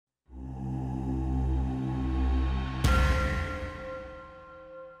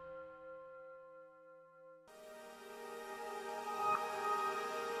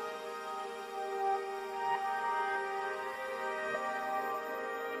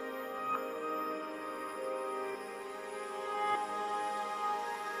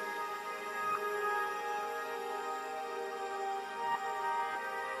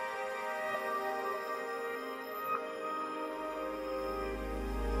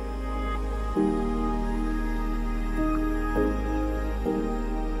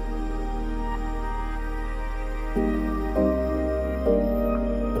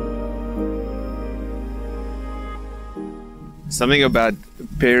Something about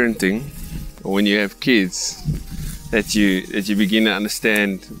parenting, or when you have kids, that you begin to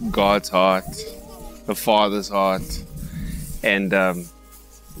understand God's heart, the Father's heart, and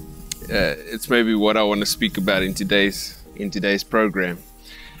it's maybe what I want to speak about in today's program.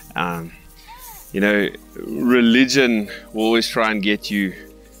 Religion will always try and get you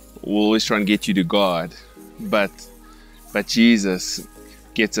to God, but Jesus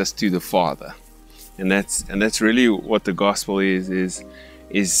gets us to the Father. And that's really what the gospel is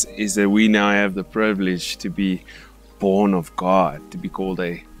that we now have the privilege to be born of God, to be called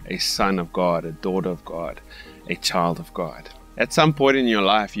a son of God, a daughter of God, a child of God. At some point in your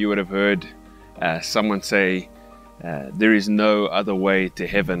life, you would have heard someone say, there is no other way to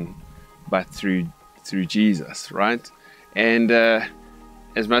heaven but through Jesus, right? And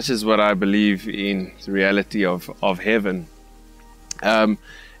as much as what I believe in the reality of heaven,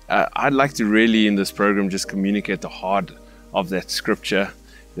 I'd like to really in this program just communicate the heart of that scripture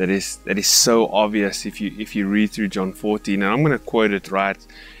that is so obvious if you read through John 14, and I'm going to quote it right.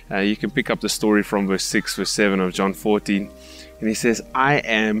 You can pick up the story from verse 6, verse 7 of John 14, and he says, I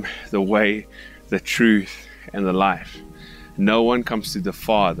am the way, the truth, and the life. No one comes to the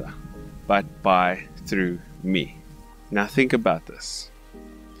Father but through me. Now think about this.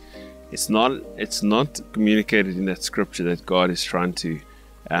 It's not communicated in that scripture that God is trying to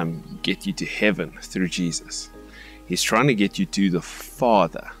get you to heaven through Jesus. He's trying to get you to the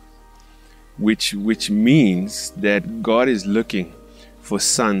Father, which means that God is looking for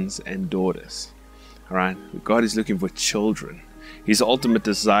sons and daughters. All right, God is looking for children. His ultimate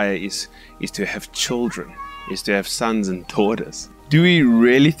desire is to have children, is to have sons and daughters. Do we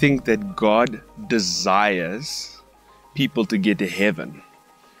really think that God desires people to get to heaven?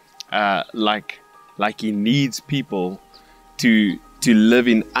 Like He needs people to live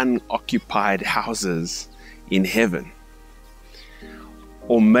in unoccupied houses in heaven?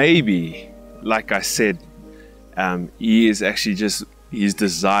 Or maybe, like I said, He is actually just, His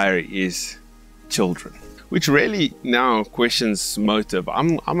desire is children, which really now questions motive.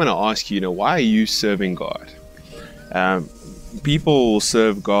 I'm going to ask you, why are you serving God? People will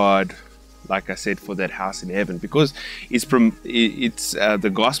serve God, like I said, for that house in heaven, because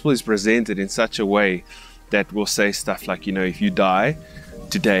the gospel is presented in such a way that will say stuff like, if you die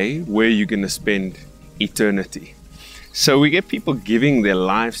today, where are you going to spend eternity? So we get people giving their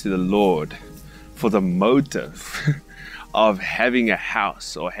lives to the Lord for the motive of having a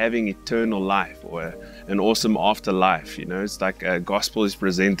house or having eternal life or an awesome afterlife. It's like gospel is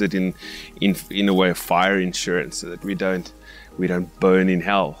presented in a way of fire insurance, so that we don't burn in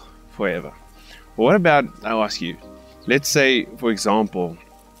hell forever. But what about, I'll ask you, let's say, for example,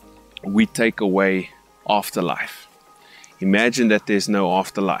 we take away afterlife. Imagine that there's no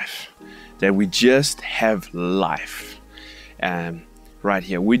afterlife, that we just have life right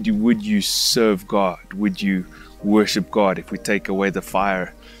here. Would you serve God? Would you worship God if we take away the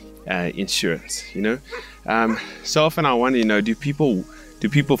fire insurance? So often I wonder, do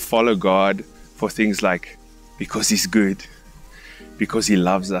people follow God for things like because He's good, because He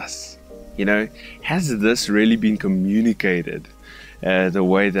loves us? Has this really been communicated the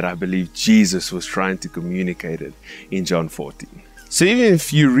way that I believe Jesus was trying to communicate it in John 14? So even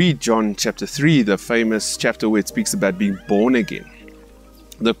if you read John chapter 3, the famous chapter where it speaks about being born again,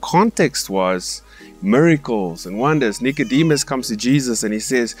 the context was miracles and wonders. Nicodemus comes to Jesus and he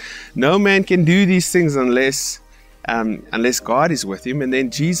says, no man can do these things unless God is with him. And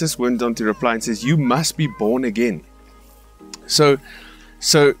then Jesus went on to reply and says, you must be born again. So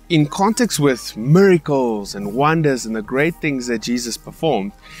in context with miracles and wonders and the great things that Jesus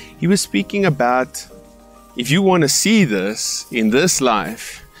performed, He was speaking about, if you want to see this in this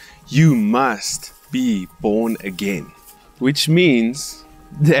life, you must be born again. Which means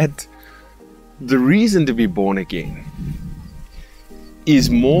that the reason to be born again is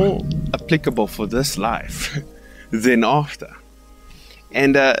more applicable for this life than after.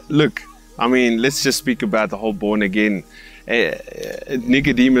 And look, let's just speak about the whole born again.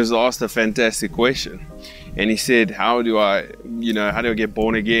 Nicodemus asked a fantastic question, and he said, how do I get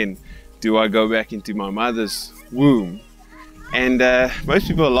born again? Do I go back into my mother's womb? And most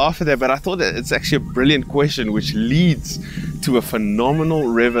people laugh at that, but I thought that it's actually a brilliant question, which leads to a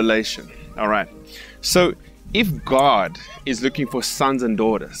phenomenal revelation. All right, so if God is looking for sons and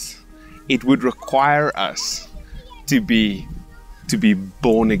daughters, it would require us to be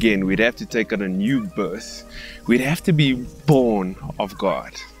born again. We'd have to take on a new birth. We'd have to be born of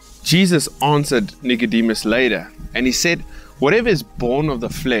God. Jesus answered Nicodemus later, and he said, whatever is born of the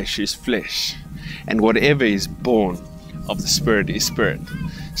flesh is flesh, and whatever is born of the Spirit is spirit.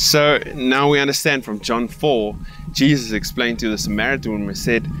 So now we understand from John 4, Jesus explained to the Samaritan woman,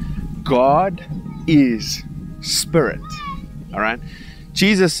 said, God is spirit. All right.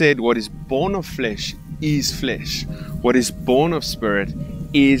 Jesus said, what is born of flesh is flesh. What is born of spirit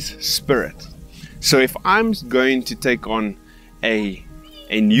is spirit. So if I'm going to take on a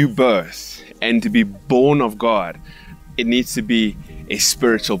new birth and to be born of God, it needs to be a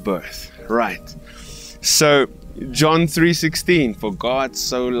spiritual birth, right? So John 3:16, for God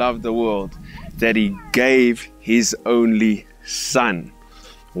so loved the world that he gave his only son.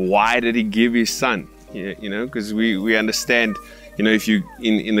 Why did he give his son? You know, because we understand, you know, if you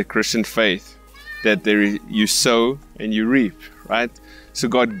in the Christian faith, that you sow and you reap, right? So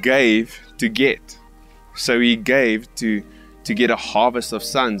God gave to get. So he gave to get a harvest of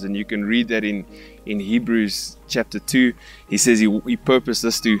sons, and you can read that in Hebrews chapter 2. He says he purposed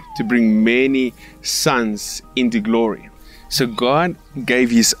us to bring many sons into glory. So God gave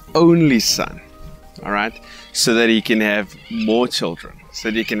his only son, all right, so that he can have more children, so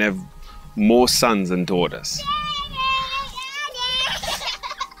that he can have more sons and daughters.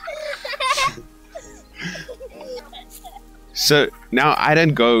 So now I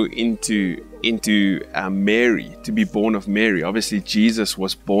don't go into Mary, to be born of Mary. Obviously Jesus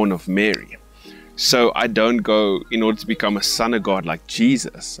was born of Mary. So I don't go in order to become a son of God like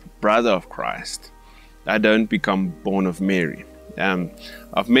Jesus, a brother of Christ. I don't become born of Mary.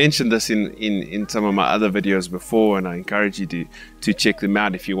 I've mentioned this in some of my other videos before, and I encourage you to check them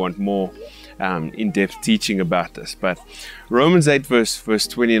out if you want more in-depth teaching about this. But Romans 8 verse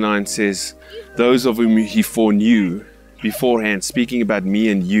 29 says, those of whom he foreknew beforehand, speaking about me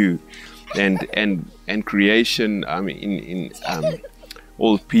and you and creation,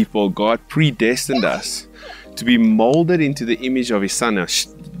 all people, God predestined us to be molded into the image of his son. Now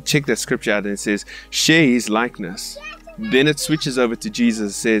check that scripture out, and it says share his likeness. Then it switches over to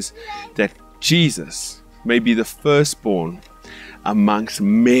Jesus. It says that Jesus may be the firstborn amongst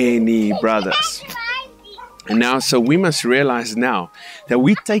many brothers. And now, so we must realize now that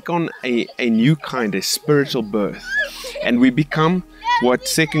we take on a new kind, a spiritual birth, and we become what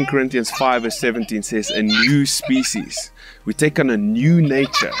 2 Corinthians 5 verse 17 says, a new species. We take on a new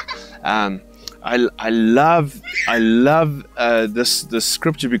nature. I love this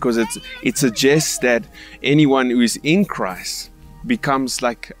scripture because it suggests that anyone who is in Christ becomes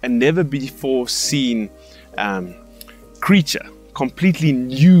like a never before seen creature, completely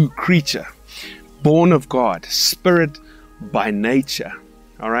new creature, born of God, spirit by nature,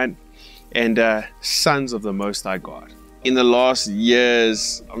 all right, and sons of the Most High God. In the last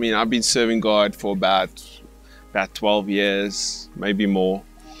years, I mean, I've been serving God for about 12 years, maybe more,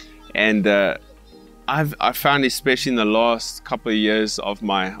 and I found, especially in the last couple of years of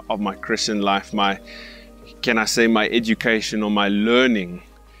my Christian life, my education or my learning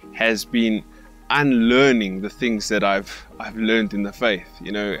has been unlearning the things that I've learned in the faith.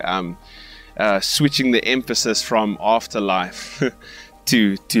 You know, switching the emphasis from afterlife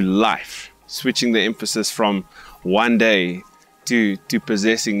to life, switching the emphasis from one day to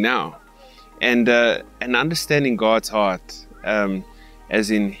possessing now, and understanding God's heart,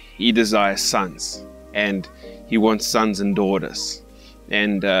 as in he desires sons, and he wants sons and daughters,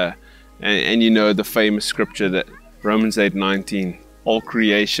 and you know the famous scripture that Romans 8:19, all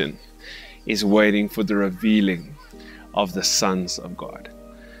creation is waiting for the revealing of the sons of God.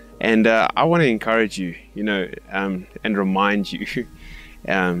 And I want to encourage you, you know, and remind you,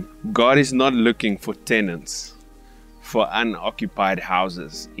 God is not looking for tenants for unoccupied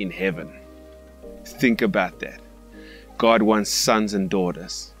houses in heaven. Think about that. God wants sons and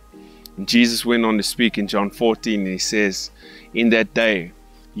daughters. And Jesus went on to speak in John 14, and he says, in that day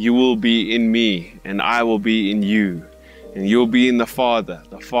you will be in me and I will be in you, and you'll be in the Father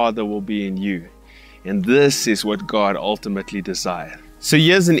will be in you. And this is what God ultimately desired. So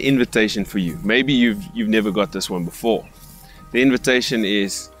here's an invitation for you. Maybe you've never got this one before. The invitation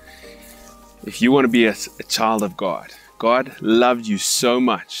is, if you want to be a child of God, God loved you so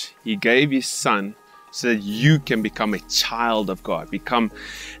much, he gave his son so that you can become a child of God, become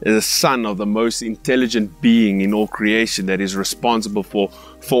the son of the most intelligent being in all creation that is responsible for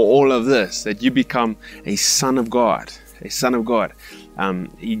all of this, that you become a son of God, a son of God.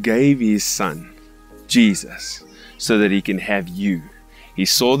 He gave his son, Jesus, so that he can have you. He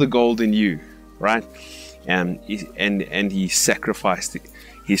saw the gold in you, right? And he sacrificed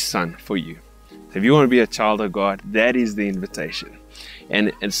his son for you. So if you want to be a child of God, that is the invitation.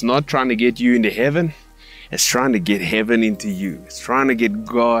 And it's not trying to get you into heaven, It's trying to get heaven into you. It's trying to get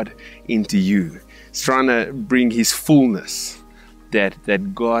God into you. It's trying to bring His fullness,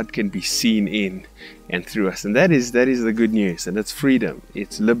 that God can be seen in and through us. And that is the good news. And it's freedom.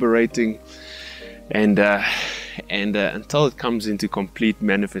 It's liberating. And until it comes into complete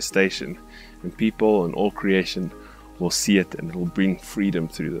manifestation, and people and all creation will see it, and it will bring freedom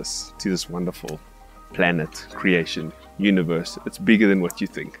through this to this wonderful planet, creation, universe. It's bigger than what you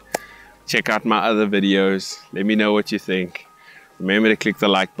think. Check out my other videos. Let me know what you think. Remember to click the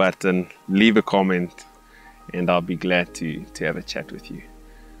like button, leave a comment, and I'll be glad to have a chat with you.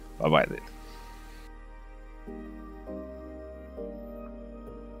 Bye bye then.